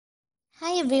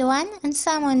Hi everyone, on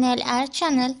Samo nail art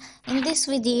channel. In this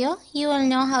video, you will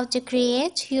know how to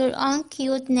create your own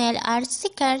cute nail art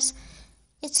stickers.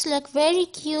 It's look very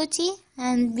cutie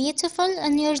and beautiful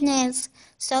on your nails,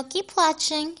 so keep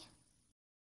watching.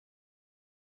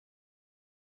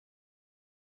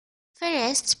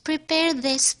 First, prepare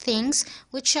these things,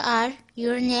 which are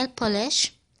your nail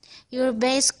polish, your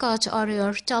base coat or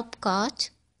your top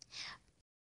coat,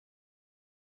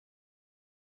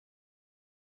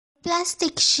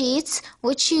 plastic sheets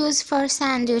which use for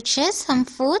sandwiches and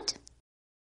food,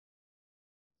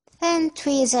 thin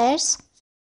tweezers,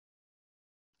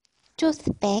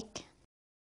 toothpick.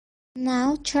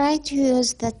 Now try to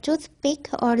use the toothpick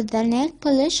or the nail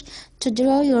polish to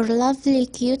draw your lovely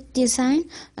cute design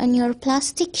on your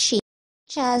plastic sheet,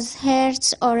 such as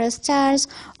hearts or stars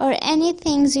or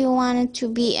anything you want it to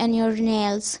be on your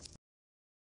nails.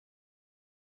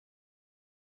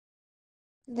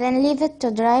 Then leave it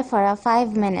to dry for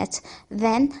 5 minutes.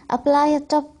 Then apply a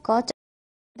top coat.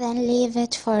 Then leave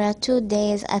it for 2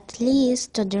 days at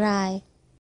least to dry.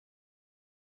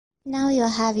 Now you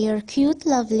have your cute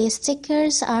lovely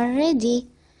stickers are ready.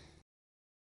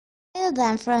 Peel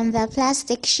them from the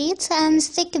plastic sheets and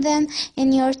stick them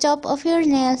in your top of your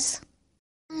nails.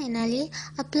 Finally,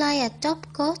 apply a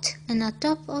top coat on the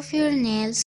top of your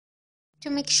nails to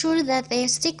make sure that they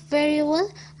stick very well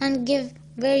and give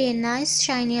very nice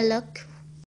shiny look.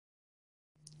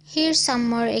 Here's some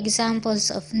more examples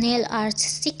of nail art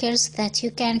stickers that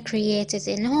you can create it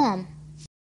in home.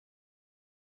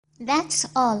 That's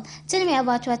all. Tell me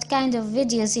about what kind of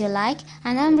videos you like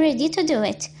and I'm ready to do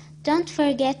it. Don't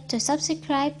forget to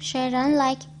subscribe, share and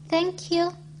like. Thank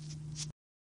you.